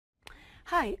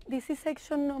Hi, this is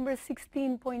section number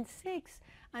 16.6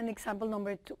 and example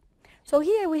number 2. So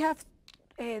here we have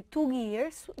two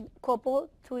gears coupled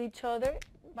to each other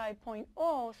by point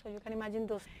O, so you can imagine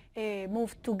those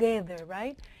move together,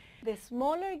 right? The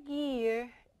smaller gear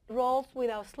rolls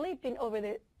without slipping over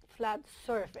the flat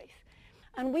surface.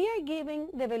 And we are giving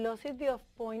the velocity of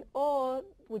point O,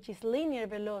 which is linear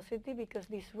velocity because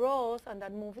this rolls and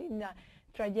that moves in a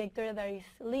trajectory that is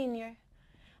linear.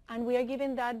 And we are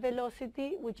given that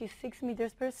velocity, which is 6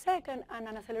 meters per second, and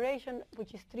an acceleration,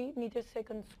 which is 3 meters per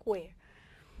second squared.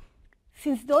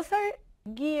 Since those are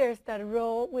gears that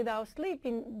roll without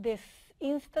slipping, this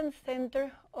instant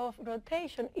center of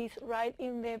rotation is right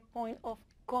in the point of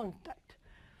contact.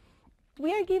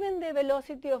 We are given the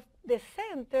velocity of the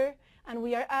center, and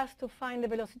we are asked to find the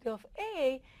velocity of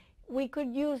A. We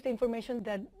could use the information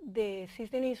that the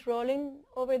system is rolling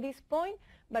over this point,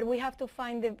 but we have to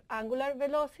find the angular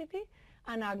velocity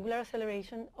and angular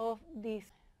acceleration of these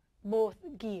both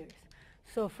gears.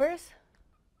 So first,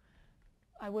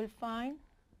 I will find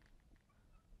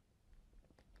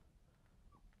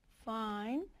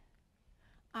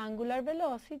angular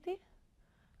velocity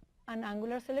and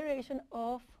angular acceleration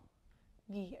of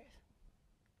gears.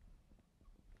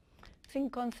 In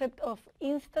concept of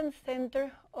instant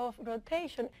center of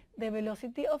rotation, the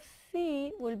velocity of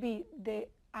C will be the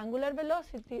angular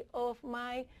velocity of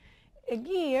my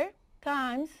gear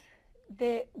times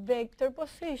the vector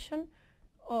position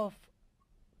of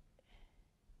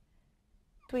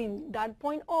between that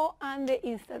point O and the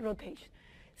instant rotation.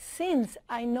 Since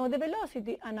I know the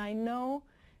velocity and I know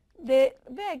the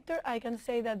vector, I can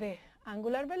say that the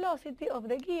angular velocity of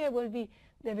the gear will be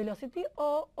the velocity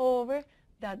O over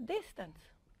that distance.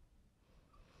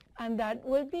 And that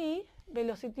will be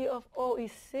velocity of O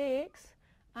is 6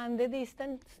 and the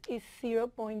distance is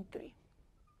 0.3.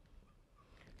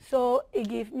 So it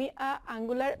gives me an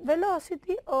angular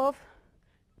velocity of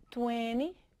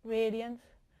 20 radians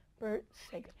per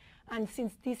second. And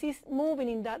since this is moving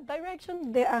in that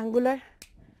direction, the angular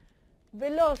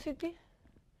velocity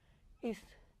is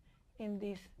in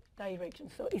this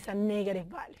direction. So it's a negative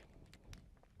value.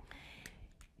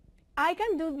 I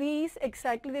can do this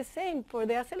exactly the same for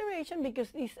the acceleration because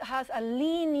this has a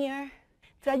linear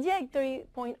trajectory,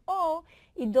 point O.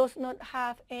 It does not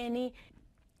have any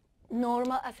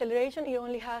normal acceleration. It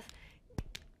only has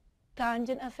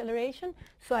tangent acceleration.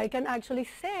 So I can actually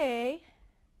say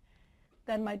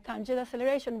that my tangent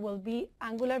acceleration will be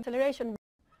angular acceleration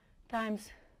times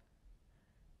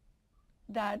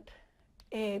that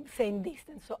same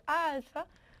distance. So alpha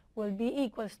will be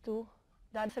equals to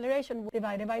that acceleration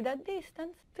divided by that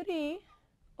distance, 3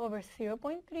 over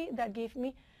 0.3. That gives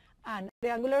me the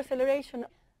angular acceleration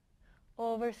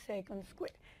over second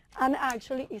squared. And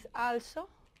actually is also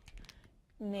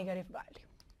negative value.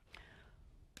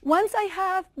 Once I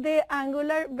have the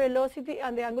angular velocity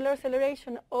and the angular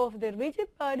acceleration of the rigid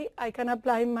body, I can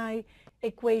apply my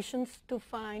equations to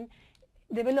find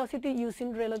the velocity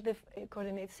using relative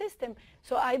coordinate system.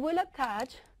 So I will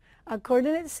attach a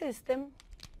coordinate system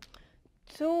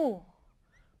to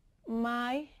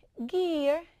my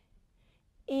gear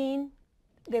in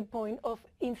the point of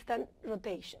instant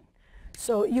rotation.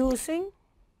 So using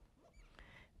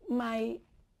my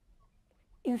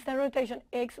instant rotation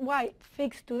x, y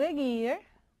fixed to the gear,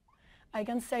 I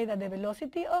can say that the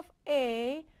velocity of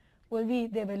A will be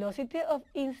the velocity of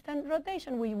instant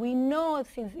rotation. We know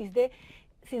since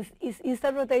it's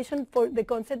instant rotation for the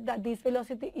concept that this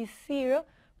velocity is 0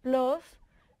 plus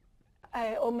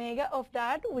omega of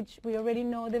that, which we already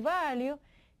know the value,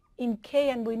 in k,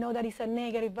 and we know that it's a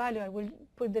negative value. I will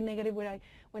put the negative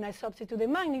when I substitute the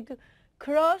magnitude,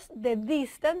 cross the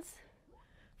distance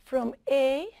from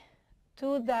A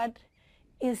to that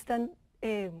instant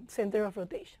center of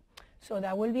rotation. So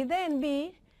that will then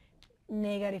be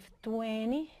negative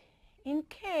 20 in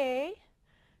k,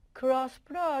 cross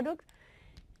product,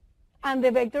 and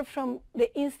the vector from the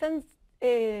instant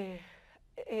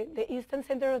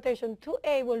center rotation to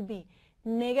A will be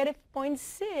negative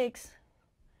 0.6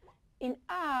 in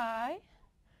I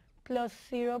plus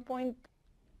 0.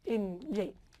 In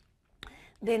J.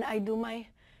 Then I do my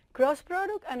cross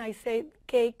product and I say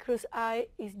K cross I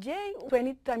is J,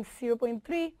 20 times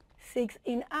 0.3, 6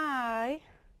 in I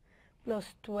plus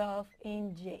 12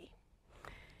 in J.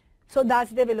 So that's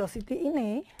the velocity in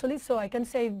A. So I can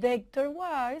say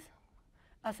vector-wise,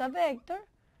 as a vector,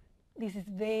 this is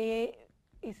V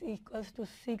is equals to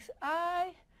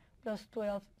 6I plus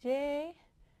 12J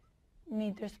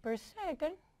meters per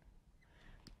second.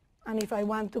 And if I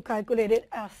want to calculate it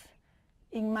as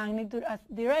in magnitude as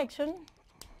direction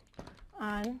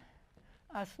and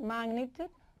as magnitude,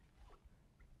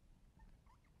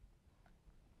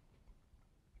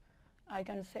 I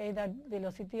can say that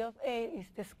velocity of A is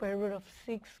the square root of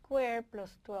 6 squared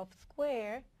plus 12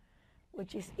 squared,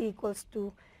 which is equals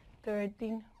to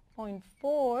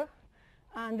 13.4.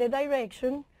 And the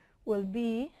direction will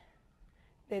be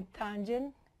the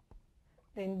tangent,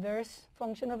 the inverse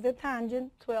function of the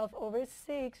tangent, 12 over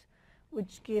 6,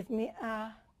 which gives me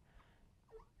a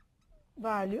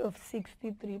value of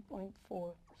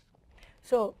 63.4.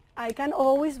 So I can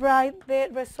always write the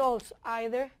results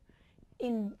either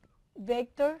in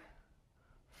vector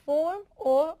form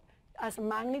or as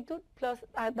magnitude plus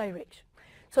a direction.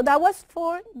 So that was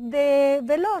for the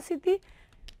velocity.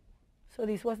 So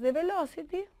this was the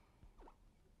velocity.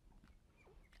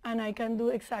 And I can do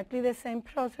exactly the same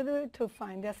procedure to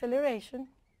find the acceleration.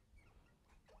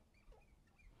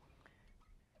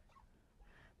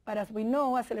 But as we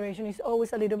know, acceleration is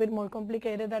always a little bit more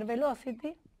complicated than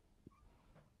velocity.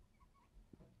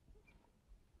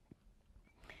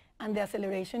 And the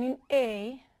acceleration in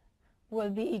A will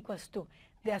be equals to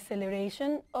the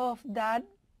acceleration of that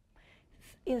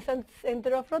instant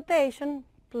center of rotation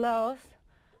plus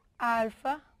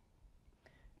alpha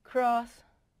cross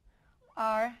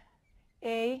R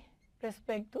A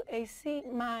respect to AC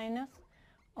minus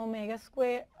omega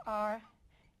squared R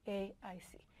A I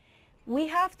C. We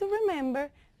have to remember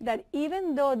that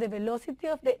even though the velocity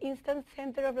of the instant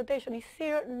center of rotation is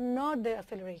 0, not the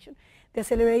acceleration. The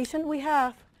acceleration we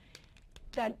have,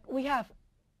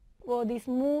 well, this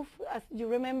move, as you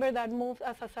remember, that moves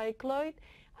as a cycloid,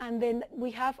 and then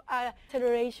we have an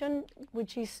acceleration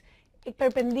which is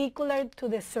perpendicular to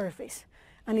the surface.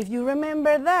 And if you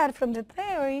remember that from the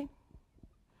theory,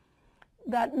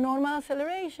 that normal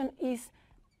acceleration is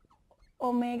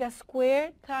omega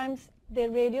squared times the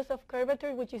radius of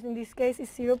curvature, which is in this case is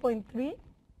 0.3,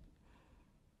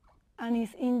 and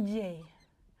is in J.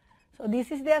 So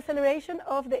this is the acceleration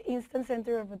of the instant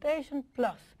center of rotation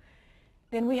plus.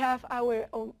 Then we have our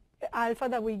alpha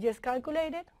that we just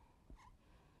calculated.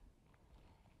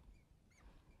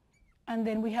 And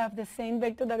then we have the same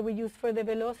vector that we used for the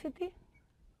velocity.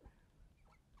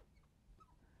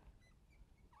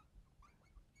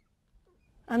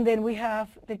 And then we have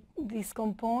this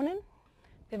component.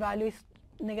 The value is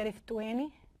negative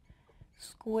 20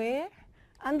 squared.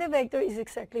 And the vector is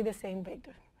exactly the same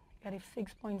vector. Negative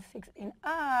 6.6 in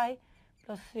I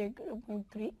plus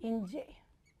 0.3 in J.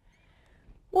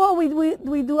 Well,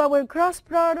 we do our cross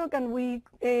product and we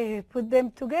put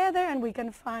them together, and we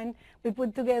can find, we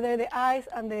put together the I's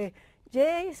and the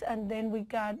J's, and then we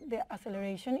got the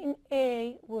acceleration in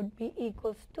A would be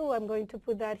equals to, I'm going to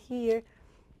put that here,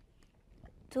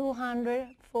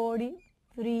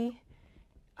 243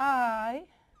 I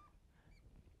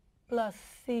plus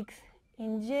 6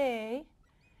 in J.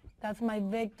 That's my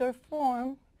vector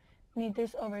form,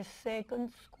 meters over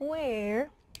second square.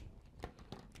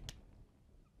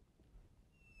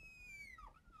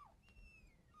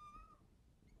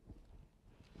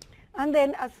 And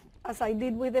then as I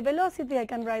did with the velocity, I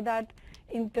can write that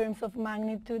in terms of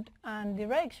magnitude and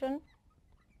direction.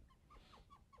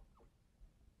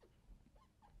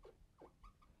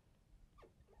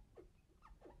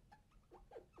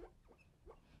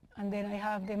 And then I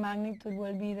have the magnitude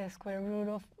will be the square root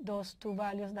of those two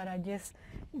values that I just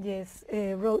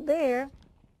wrote there,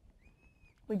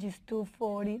 which is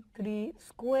 243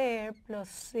 squared plus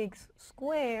 6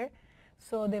 squared.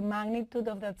 So the magnitude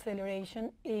of the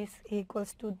acceleration is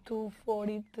equals to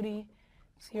 243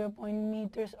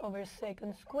 meters over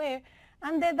second square.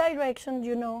 And the direction,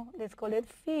 you know, let's call it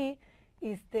phi,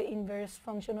 is the inverse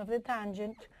function of the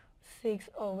tangent, 6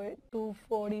 over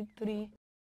 243.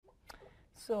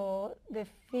 So the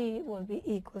phi will be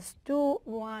equals to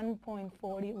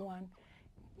 1.41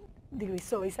 degrees.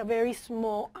 So it's a very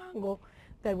small angle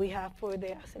that we have for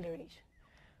the acceleration.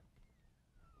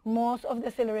 Most of the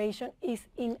acceleration is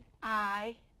in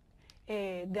I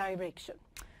direction.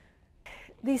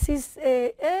 This is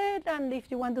it, and if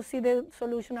you want to see the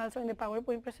solution also in the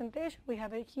PowerPoint presentation, we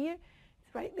have it here.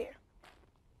 It's right there.